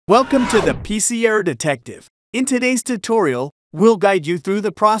Welcome to the PC Error Detective. In today's tutorial, we'll guide you through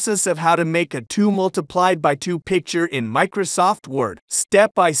the process of how to make a 2 multiplied by 2 picture in Microsoft Word,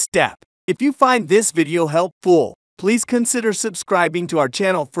 step by step. If you find this video helpful, please consider subscribing to our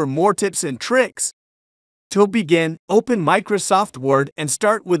channel for more tips and tricks. To begin, open Microsoft Word and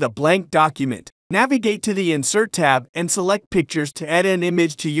start with a blank document. Navigate to the Insert tab and select Pictures to add an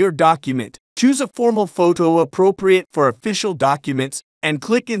image to your document. Choose a formal photo appropriate for official documents and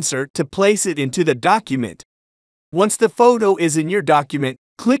click Insert to place it into the document. Once the photo is in your document,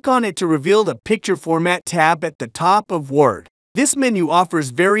 click on it to reveal the Picture Format tab at the top of Word. This menu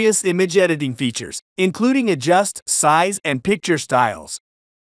offers various image editing features, including adjust, size, and picture styles.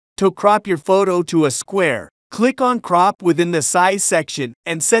 To crop your photo to a square, click on Crop within the Size section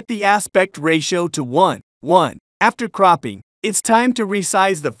and set the aspect ratio to 1:1. After cropping, it's time to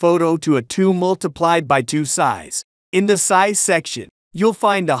resize the photo to a 2 multiplied by 2 size. In the Size section, you'll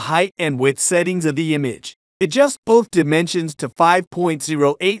find the height and width settings of the image. Adjust both dimensions to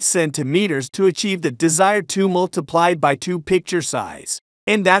 5.08 centimeters to achieve the desired 2 multiplied by 2 picture size.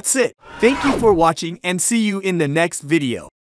 And that's it. Thank you for watching and see you in the next video.